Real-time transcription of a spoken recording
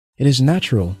It is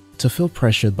natural to feel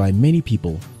pressured by many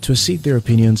people to accede their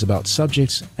opinions about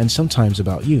subjects and sometimes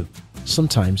about you.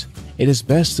 Sometimes it is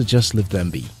best to just let them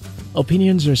be.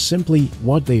 Opinions are simply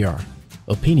what they are,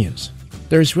 opinions.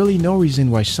 There is really no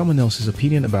reason why someone else's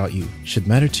opinion about you should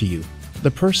matter to you. The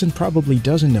person probably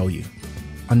doesn't know you,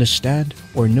 understand,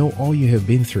 or know all you have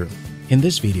been through. In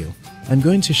this video, I'm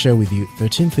going to share with you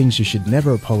 13 things you should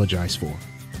never apologize for.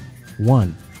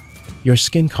 1. Your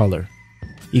skin color.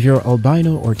 If you're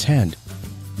albino or tanned,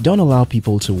 don't allow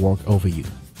people to walk over you.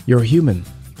 You're human,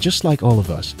 just like all of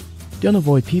us. Don't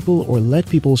avoid people or let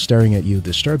people staring at you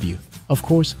disturb you. Of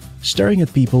course, staring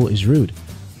at people is rude,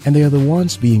 and they are the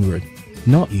ones being rude,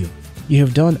 not you. You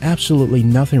have done absolutely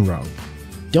nothing wrong.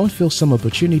 Don't feel some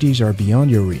opportunities are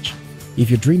beyond your reach. If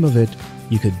you dream of it,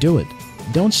 you could do it.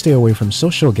 Don't stay away from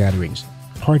social gatherings,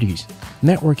 parties,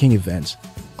 networking events.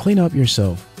 Clean up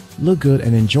yourself, look good,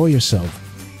 and enjoy yourself.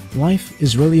 Life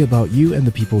is really about you and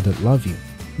the people that love you.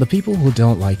 The people who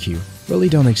don't like you really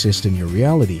don't exist in your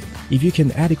reality if you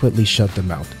can adequately shut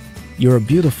them out. You are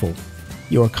beautiful,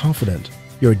 you are confident,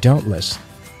 you're dauntless.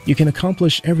 You can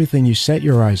accomplish everything you set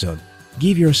your eyes on.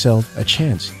 Give yourself a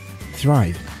chance.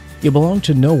 Thrive. You belong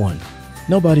to no one.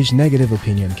 Nobody's negative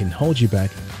opinion can hold you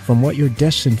back from what you're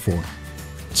destined for.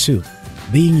 2.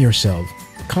 Being yourself.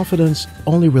 Confidence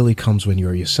only really comes when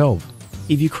you're yourself.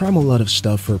 If you cram a lot of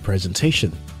stuff for a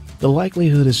presentation, the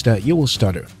likelihood is that you will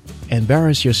stutter,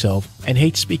 embarrass yourself, and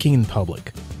hate speaking in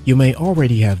public. You may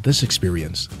already have this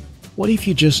experience. What if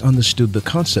you just understood the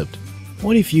concept?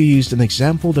 What if you used an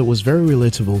example that was very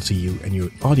relatable to you and your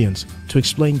audience to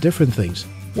explain different things?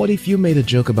 What if you made a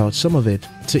joke about some of it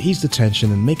to ease the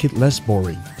tension and make it less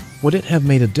boring? Would it have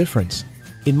made a difference?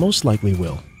 It most likely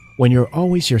will. When you're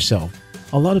always yourself,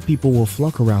 a lot of people will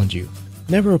flock around you.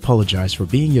 Never apologize for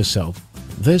being yourself.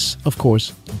 This, of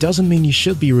course, doesn't mean you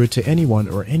should be rude to anyone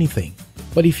or anything.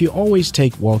 But if you always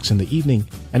take walks in the evening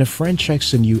and a friend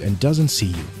checks on you and doesn't see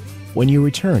you, when you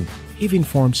return, if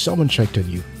informed someone checked on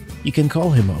you, you can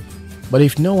call him up. But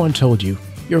if no one told you,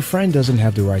 your friend doesn't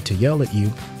have the right to yell at you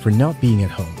for not being at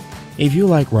home. If you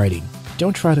like writing,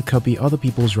 don't try to copy other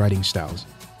people's writing styles.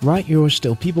 Write yours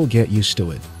till people get used to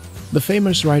it. The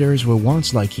famous writers were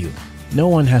once like you. No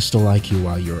one has to like you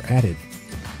while you're at it.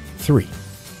 3.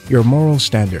 Your moral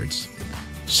standards.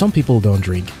 Some people don't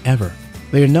drink ever.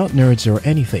 They are not nerds or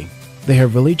anything. They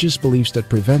have religious beliefs that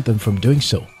prevent them from doing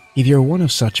so. If you're one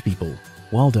of such people,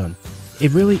 well done.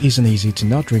 It really isn't easy to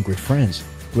not drink with friends,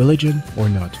 religion or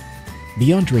not.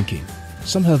 Beyond drinking,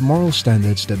 some have moral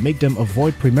standards that make them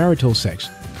avoid premarital sex,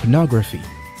 pornography,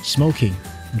 smoking,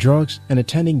 drugs, and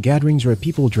attending gatherings where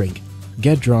people drink,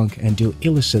 get drunk, and do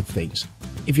illicit things.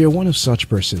 If you're one of such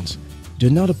persons, do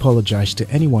not apologize to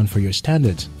anyone for your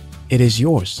standards. It is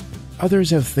yours. Others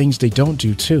have things they don't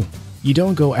do too. You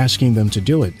don't go asking them to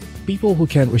do it. People who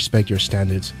can't respect your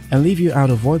standards and leave you out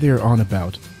of what they're on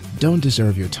about don't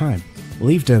deserve your time.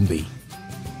 Leave them be.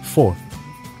 4.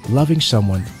 Loving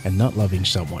someone and not loving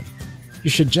someone. You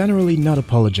should generally not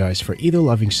apologize for either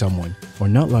loving someone or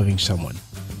not loving someone.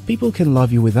 People can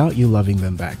love you without you loving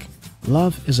them back.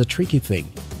 Love is a tricky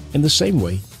thing. In the same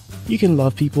way, you can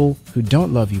love people who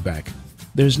don't love you back.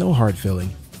 There's no hard feeling.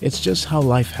 It's just how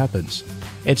life happens.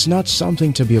 It's not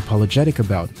something to be apologetic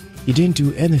about. You didn't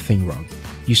do anything wrong.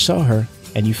 You saw her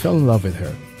and you fell in love with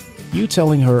her. You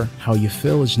telling her how you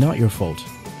feel is not your fault.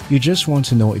 You just want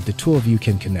to know if the two of you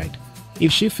can connect.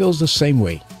 If she feels the same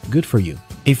way, good for you.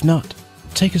 If not,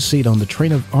 take a seat on the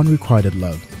train of unrequited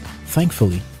love.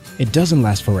 Thankfully, it doesn't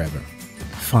last forever.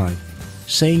 5.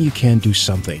 Saying you can't do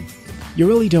something. You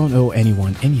really don't owe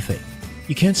anyone anything.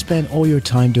 You can't spend all your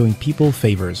time doing people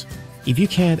favors. If you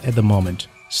can't at the moment,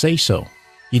 say so.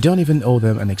 You don't even owe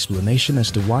them an explanation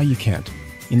as to why you can't.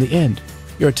 In the end,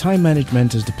 your time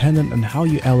management is dependent on how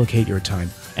you allocate your time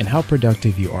and how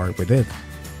productive you are with it.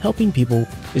 Helping people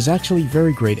is actually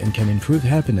very great and can improve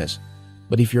happiness.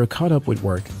 But if you're caught up with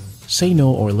work, say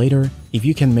no or later if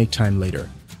you can make time later.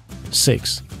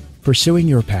 6. Pursuing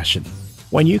your passion.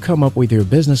 When you come up with your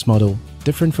business model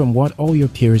different from what all your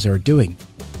peers are doing,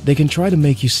 they can try to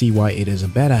make you see why it is a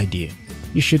bad idea.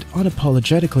 You should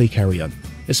unapologetically carry on,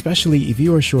 especially if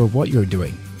you are sure of what you're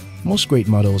doing. Most great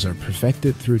models are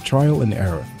perfected through trial and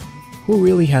error. Who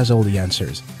really has all the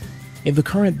answers? If the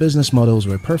current business models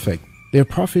were perfect, their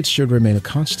profits should remain a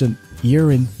constant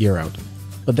year in, year out.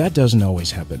 But that doesn't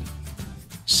always happen.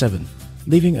 7.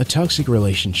 Leaving a toxic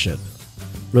relationship.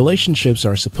 Relationships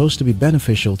are supposed to be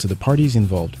beneficial to the parties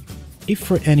involved. If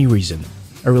for any reason,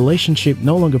 a relationship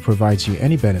no longer provides you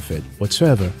any benefit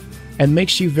whatsoever and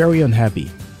makes you very unhappy,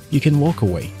 you can walk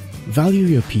away. Value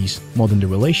your peace more than the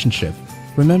relationship.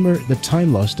 Remember that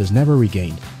time lost is never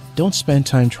regained. Don't spend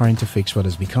time trying to fix what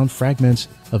has become fragments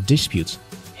of disputes,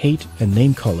 hate, and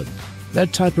name-calling.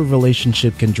 That type of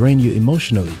relationship can drain you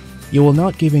emotionally. You will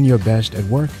not give in your best at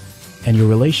work, and your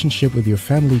relationship with your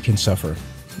family can suffer.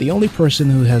 The only person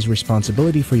who has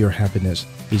responsibility for your happiness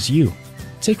is you.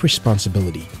 Take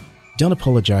responsibility. Don't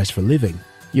apologize for living.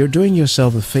 You're doing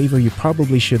yourself a favor you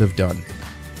probably should have done.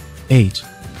 8.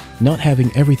 Not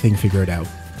having everything figured out.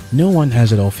 No one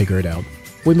has it all figured out.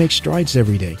 We make strides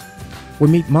every day. We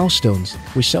meet milestones,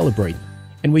 we celebrate,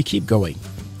 and we keep going.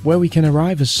 Where we can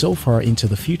arrive is so far into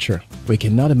the future, we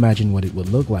cannot imagine what it would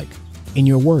look like. In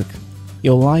your work,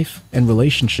 your life, and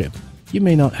relationship, you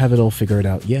may not have it all figured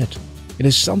out yet. It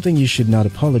is something you should not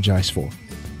apologize for.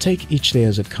 Take each day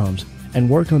as it comes and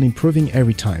work on improving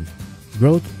every time.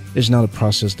 Growth is not a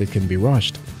process that can be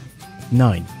rushed.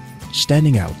 9.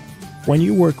 Standing out. When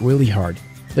you work really hard,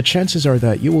 the chances are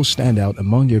that you will stand out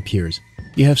among your peers.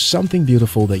 You have something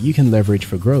beautiful that you can leverage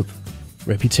for growth.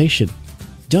 Reputation.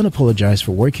 Don't apologize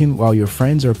for working while your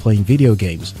friends are playing video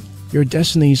games. Your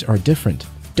destinies are different.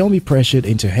 Don't be pressured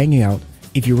into hanging out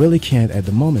if you really can't at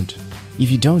the moment. If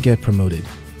you don't get promoted,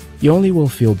 you only will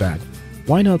feel bad.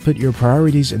 Why not put your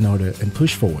priorities in order and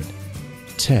push forward?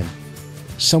 10.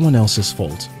 Someone else's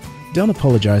fault. Don't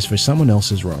apologize for someone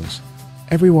else's wrongs.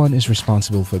 Everyone is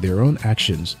responsible for their own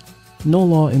actions. No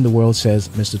law in the world says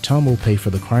Mr. Tom will pay for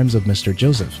the crimes of Mr.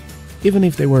 Joseph. Even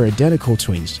if they were identical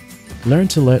twins, learn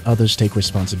to let others take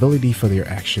responsibility for their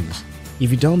actions.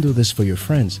 If you don't do this for your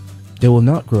friends, they will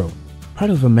not grow.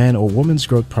 Part of a man or woman's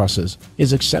growth process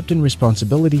is accepting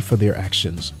responsibility for their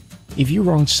actions. If you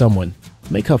wronged someone,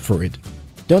 make up for it.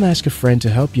 Don't ask a friend to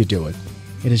help you do it.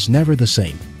 It is never the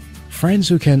same. Friends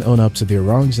who can own up to their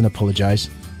wrongs and apologize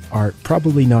are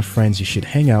probably not friends you should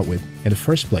hang out with in the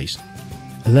first place.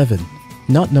 11.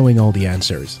 Not knowing all the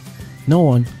answers. No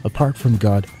one, apart from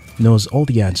God, knows all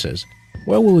the answers.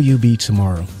 Where will you be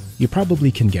tomorrow? You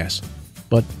probably can guess,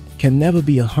 but can never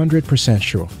be 100%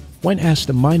 sure. When asked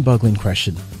a mind-boggling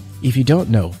question, if you don't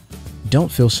know,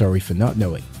 don't feel sorry for not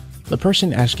knowing. The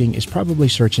person asking is probably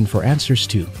searching for answers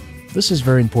too. This is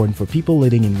very important for people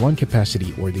leading in one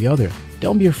capacity or the other.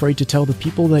 Don't be afraid to tell the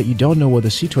people that you don't know what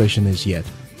the situation is yet,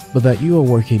 but that you are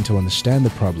working to understand the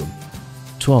problem.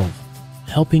 12.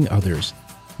 Helping others.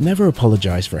 Never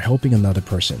apologize for helping another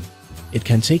person. It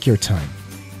can take your time,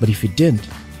 but if you didn't,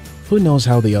 who knows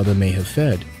how the other may have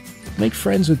fared. Make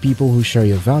friends with people who share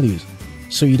your values,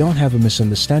 so you don't have a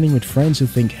misunderstanding with friends who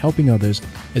think helping others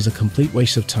is a complete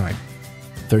waste of time.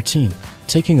 13.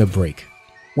 Taking a break.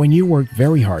 When you work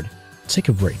very hard, take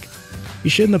a break. You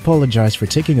shouldn't apologize for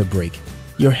taking a break.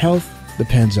 Your health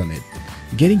depends on it.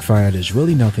 Getting fired is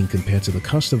really nothing compared to the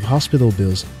cost of hospital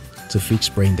bills to fix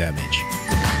brain damage.